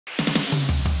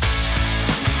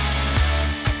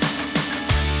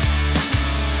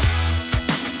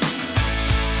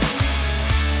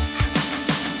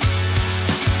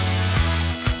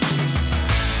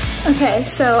Okay,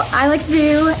 so I like to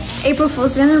do April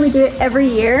Fool's dinner. We do it every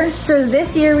year. So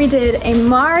this year we did a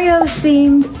Mario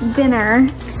themed dinner.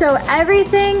 So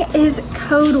everything is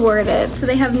code worded. So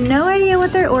they have no idea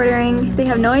what they're ordering. They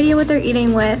have no idea what they're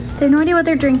eating with. They have no idea what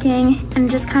they're drinking. And it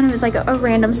just kind of is like a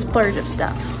random splurge of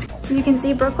stuff. So you can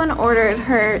see Brooklyn ordered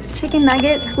her chicken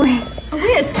nuggets with a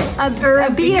whisk, a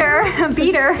beater.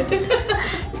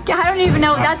 I don't even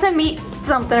know, that's a meat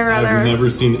something or other. I've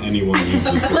never seen anyone use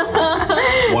this before.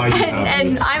 Why do you have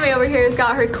this? And Amy over here has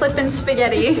got her clipping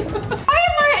spaghetti.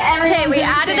 Okay, we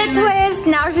added a twist.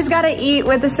 Now she's got to eat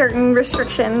with a certain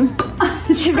restriction.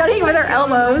 She's got to eat with her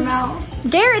elbows.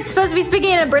 Garrett's supposed to be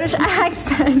speaking in a British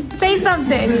accent. Say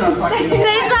something. Say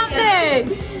something.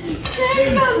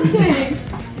 Say something.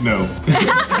 No.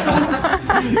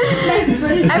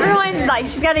 Everyone, like,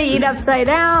 she's got to eat upside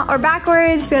down or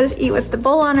backwards. She's got to eat with the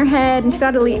bowl on her head, and she's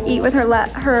got to eat with her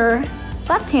left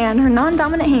hand, her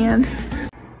non-dominant hand.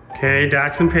 Okay,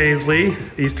 Daxton and Paisley.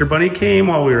 Easter Bunny came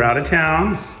while we were out of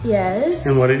town. Yes.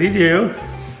 And what did he do?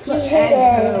 He hid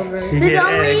eggs. There's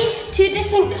only 2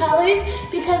 different colors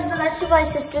because the rest of my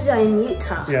sisters are in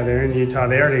Utah. Yeah, they're in Utah.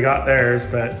 They already got theirs,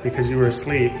 but because you were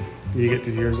asleep, you get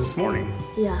to do yours this morning.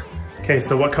 Yeah. Okay,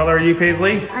 so what color are you,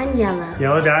 Paisley? I'm yellow.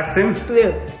 Yellow, Daxton?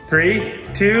 Blue. 3,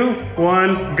 2,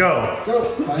 1, go. Go,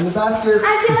 find the basket.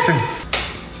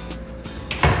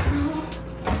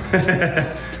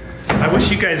 I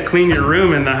wish you guys clean your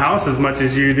room in the house as much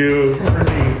as you do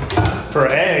for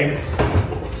eggs.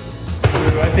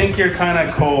 Ooh, I think you're kind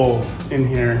of cold in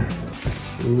here.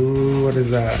 Ooh, what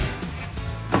is that?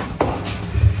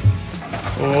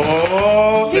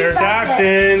 Oh, there's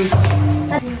Daxton's.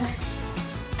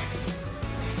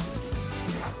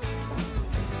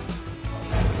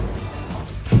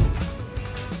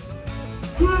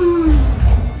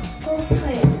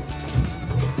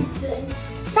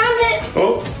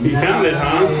 Oh, you found it,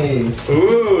 huh? Nice.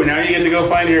 Ooh, now you get to go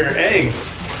find your eggs.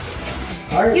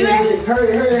 Hurry. Okay,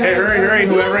 hurry.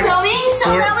 Whoever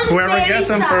gets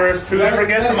them first. Whoever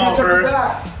gets them all first.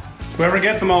 Whoever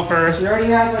gets them all first. He already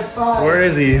has like 5. Where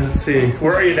is he? Let's see.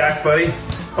 Where are you, Dax, buddy?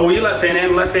 Oh, will you let Finn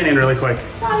in? Let Finn in really quick.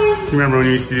 Remember when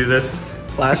you used to do this?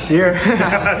 Last year.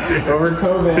 Over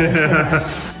COVID.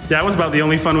 Yeah, that was about the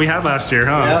only fun we had last year,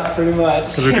 huh? Yeah, pretty much.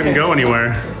 Because we couldn't go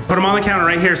anywhere. Put them on the counter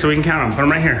right here so we can count them. Put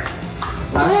them right here.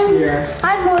 Last year,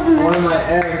 I have more than one of my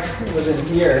eggs was in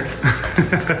here.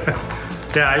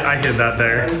 Yeah, I hid that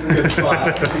there. This is a good spot.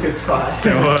 It's a good spot.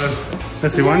 It was.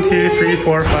 Let's see, 1, 2, 3,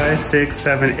 4, 5, 6,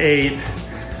 7, 8.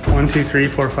 1, 2, 3,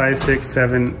 4, 5, 6,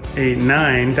 7, 8,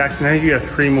 9. Daxton, I think you have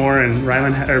 3 more, and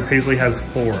Paisley has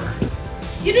 4.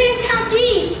 You didn't count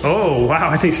these. Oh, wow,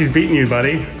 I think she's beating you,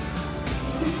 buddy.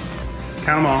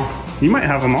 Count them all. You might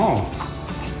have them all.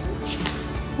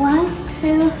 1,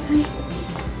 2, 3,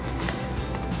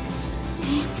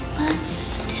 8,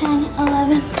 5, 10,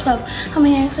 11, 12. How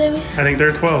many eggs are we? I think there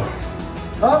are 12.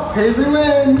 Oh, Paisley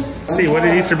wins. Let's see, what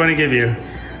did Easter Bunny give you?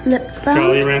 Lip balm.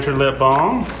 Jolly Rancher lip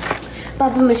balm.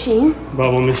 Bubble machine.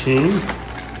 Bubble machine.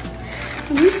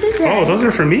 This is Oh, those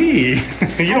are for me.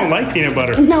 You don't like peanut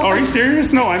butter. No. Oh, are you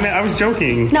serious? No, I was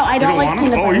joking. No, I don't like want 'em?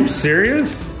 peanut Oh, butter. are you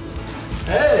serious?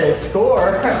 Hey,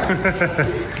 score.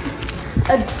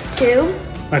 A 2.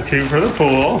 A 2 for the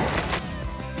pool.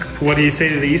 What do you say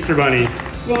to the Easter Bunny?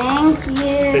 Thank you.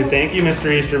 Say thank you,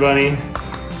 Mr. Easter Bunny.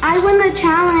 I won the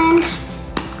challenge,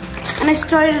 and I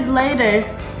started later.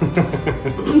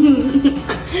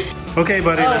 Okay,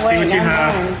 buddy, let's see what you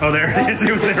have. Oh, there it is.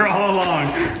 It was there all along.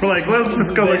 We're like, let's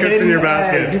just go look what's in your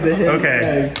basket.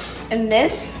 Okay. And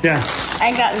this? Yeah.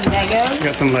 I got Legos. You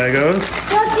got some Legos.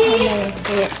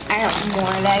 I got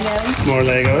more Legos. More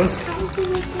Legos.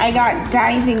 I got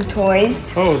diving toys.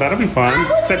 Oh, that'll be fun.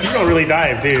 Except you don't really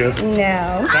dive, do you?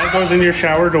 No. That goes in your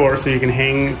shower door so you can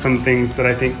hang some things that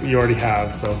I think you already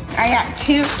have, so. I got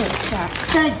 2 fruit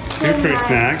snacks. 2 fruit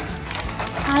snacks.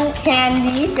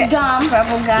 Candy. Gum.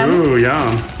 Bubble gum. Ooh,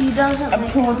 yum. A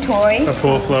pool toy. A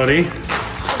pool floaty.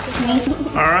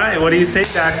 All right, what do you say,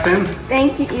 Daxton?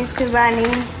 Thank you, Easter Bunny.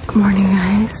 Good morning,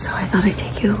 guys. So I thought I'd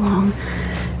take you along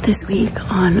this week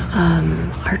on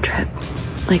our trip,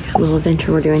 like a little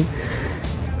adventure we're doing.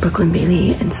 Brooklyn,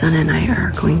 Bailey, and Sana and I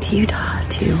are going to Utah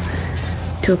to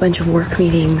do a bunch of work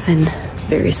meetings and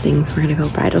various things. We're gonna go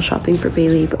bridal shopping for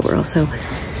Bailey, but we're also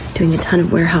doing a ton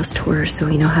of warehouse tours so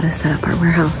we know how to set up our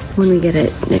warehouse when we get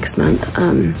it next month.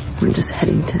 We're just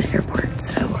heading to the airport,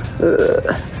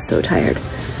 so tired.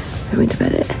 I went to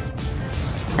bed at,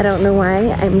 I don't know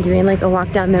why I'm doing like a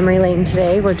walk down memory lane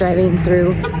today. We're driving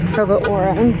through Provo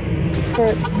Orem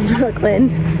for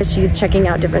Brooklyn. She's checking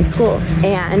out different schools,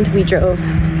 and we drove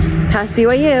past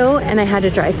BYU, and I had to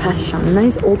drive past Shaun and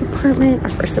I's old apartment, our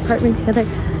first apartment together.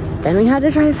 Then we had to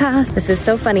drive past. This is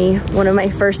so funny. One of my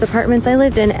first apartments I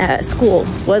lived in at school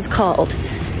was called,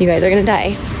 you guys are gonna die,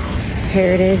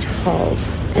 Heritage Halls.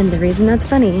 And the reason that's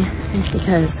funny is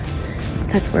because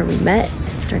that's where we met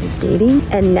and started dating.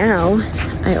 And now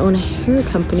I own a hair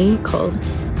company called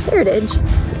Heritage.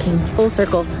 It came full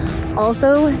circle.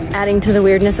 Also, adding to the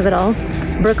weirdness of it all,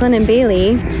 Brooklyn and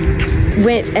Bailey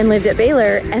went and lived at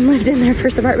Baylor and lived in their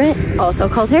first apartment, also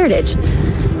called Heritage.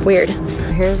 Weird.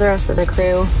 Here's the rest of the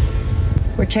crew.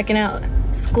 We're checking out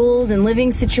schools and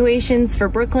living situations for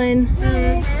Brooklyn.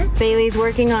 Bailey's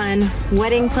working on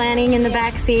wedding planning in the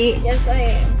back seat. Yes, I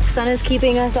am. Sana's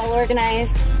keeping us all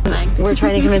organized. We're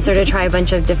trying to convince her to try a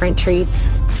bunch of different treats.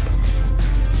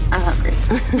 I'm hungry.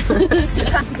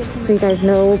 So you guys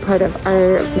know part of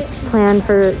our plan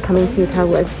for coming to Utah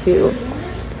was to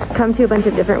come to a bunch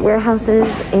of different warehouses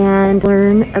and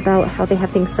learn about how they have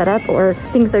things set up, or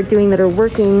things they're doing that are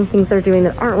working, things they're doing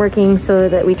that aren't working, so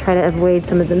that we try to avoid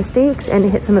some of the mistakes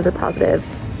and hit some of the positive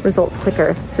results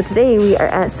quicker. So today we are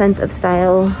at Sense of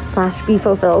Style / Be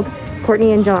Fulfilled,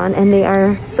 Courtney and John, and they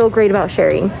are so great about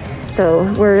sharing.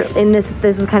 So we're in this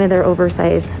is kind of their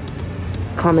oversized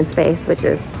common space, which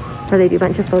is where they do a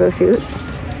bunch of photo shoots.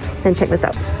 And check this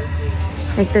out.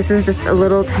 Like, this is just a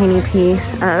little tiny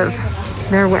piece of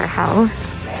their warehouse.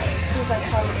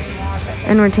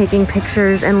 And we're taking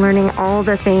pictures and learning all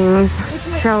the things,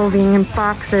 shelving and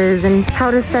boxes and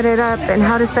how to set it up and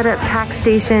how to set up pack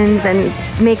stations and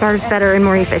make ours better and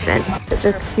more efficient.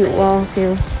 This cute wall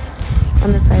too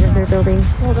on the side of their building.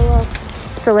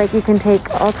 So like you can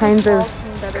take all kinds of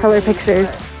color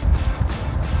pictures.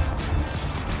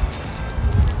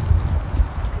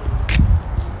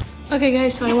 Okay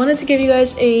guys, so I wanted to give you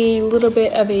guys a little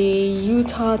bit of a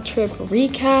Utah trip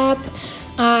recap.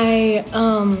 I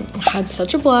had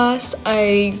such a blast.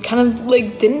 I kind of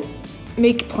like didn't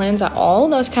make plans at all.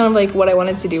 That was kind of like what I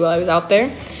wanted to do while I was out there,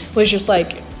 was just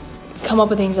like come up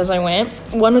with things as I went.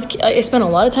 I spent a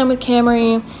lot of time with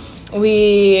Camry.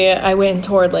 I went and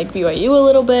toured like BYU a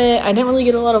little bit. I didn't really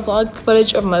get a lot of vlog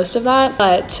footage of most of that,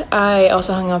 but I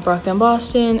also hung out with Brock and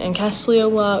Boston and Kesley a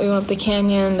lot. We went up the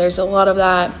canyon. There's a lot of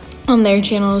that on their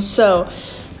channels. So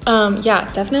yeah,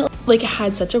 definitely like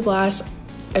had such a blast.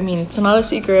 I mean, it's not a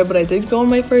secret, but I did go on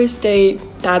my first date.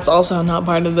 That's also not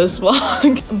part of this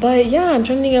vlog. But yeah, I'm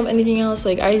trying to think of anything else.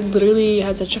 Like, I literally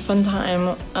had such a fun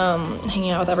time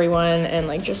hanging out with everyone and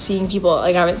like just seeing people.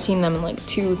 Like, I haven't seen them in like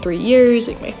 2-3 years,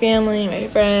 like my family, my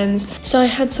friends. So I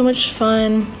had so much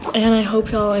fun, and I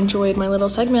hope y'all enjoyed my little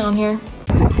segment on here.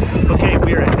 Okay,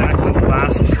 we are at Daxton's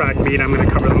last track meet. I'm gonna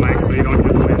cover the mic so you don't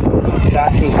hear the wind.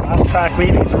 Daxton's last track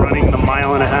meet, he's running the 1.5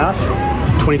 miles.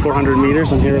 2,400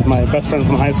 meters. I'm here with my best friend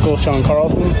from high school, Shaun.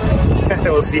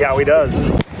 We'll see how he does.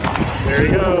 There he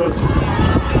goes.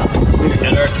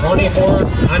 And our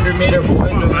 2,400 meter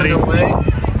point is underway.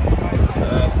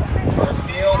 Our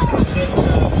field is just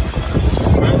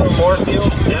Tyler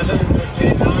Moorfield, Devin,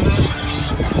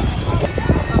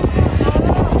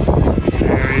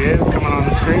 there he is, coming on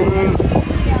the screen.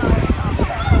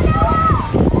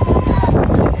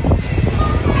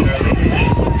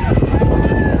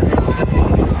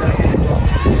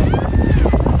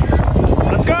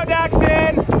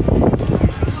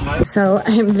 So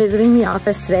I'm visiting the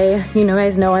office today. You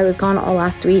guys know I was gone all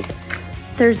last week.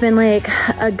 There's been like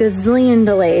a gazillion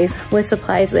delays with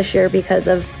supplies this year because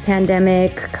of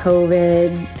pandemic,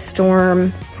 COVID,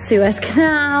 storm, Suez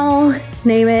Canal,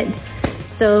 name it.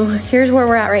 So here's where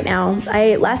we're at right now.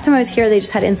 Last time I was here, they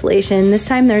just had insulation. This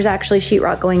time there's actually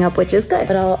sheetrock going up, which is good.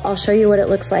 But I'll show you what it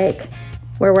looks like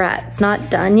where we're at. It's not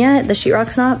done yet, the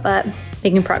sheetrock's not, but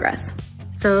making progress.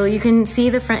 So you can see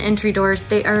the front entry doors.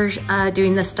 They are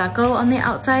doing the stucco on the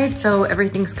outside, so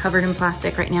everything's covered in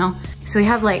plastic right now. So we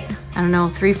have like, I don't know,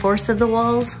 3/4 of the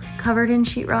walls covered in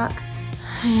sheetrock.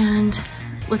 And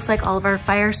looks like all of our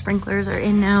fire sprinklers are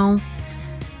in now.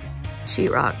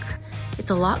 Sheetrock. It's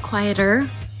a lot quieter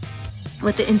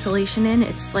with the insulation in.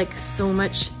 It's like so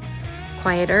much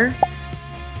quieter.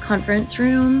 Conference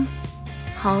room,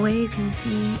 hallway, you can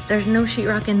see. There's no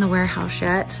sheetrock in the warehouse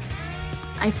yet.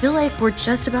 I feel like we're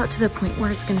just about to the point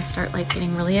where it's gonna start like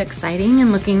getting really exciting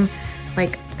and looking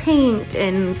like paint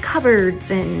and cupboards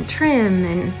and trim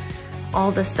and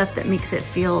all the stuff that makes it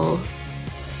feel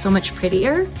so much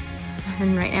prettier.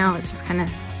 And right now it's just kind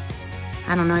of,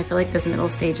 I don't know, I feel like this middle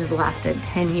stage has lasted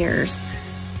 10 years.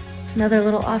 Another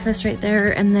little office right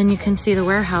there, and then you can see the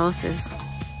warehouse is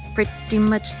pretty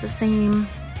much the same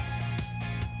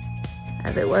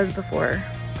as it was before.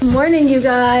 Good morning, you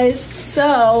guys.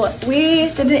 So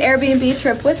we did an Airbnb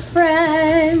trip with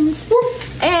friends,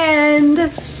 and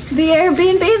the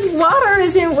Airbnb's water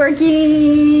isn't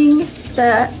working.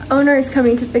 The owner is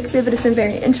coming to fix it, but it's been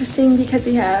very interesting because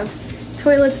we have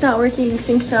toilets not working,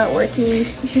 sinks not working.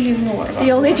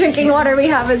 The only drinking water we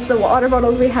have is the water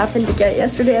bottles we happened to get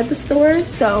yesterday at the store.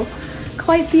 So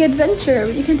quite the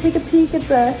adventure. You can take a peek at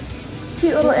the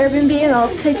cute little Airbnb and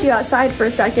I'll take you outside for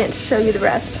a second to show you the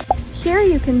rest. Here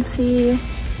you can see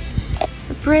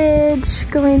the bridge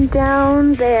going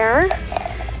down there.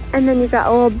 And then you've got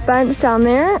a little bench down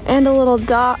there and a little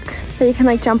dock that you can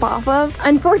like jump off of.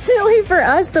 Unfortunately for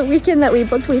us, the weekend that we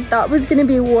booked we thought was gonna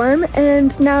be warm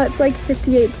and now it's like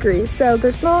 58 degrees. So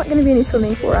there's not gonna be any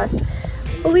swimming for us.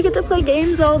 But we get to play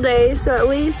games all day, so at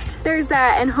least there's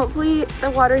that, and hopefully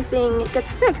the water thing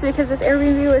gets fixed because this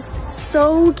Airbnb was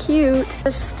so cute.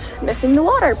 Just missing the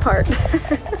water part.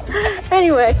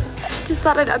 Anyway, just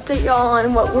thought I'd update y'all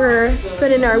on what we're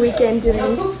spending our weekend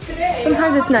doing.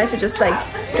 Sometimes it's nice to just like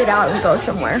get out and go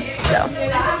somewhere, so.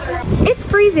 It's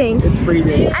freezing. It's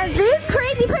freezing. And these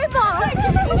crazy people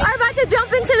are about to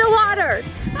jump into the water.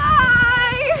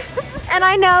 Hi! And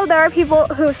I know there are people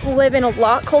who live in a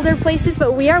lot colder places,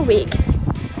 but we are weak.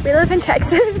 We live in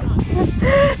Texas. And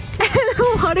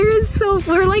the water is so,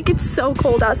 we're like, it's so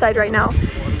cold outside right now.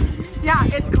 Yeah,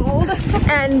 it's cold.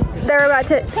 And they're about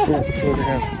to,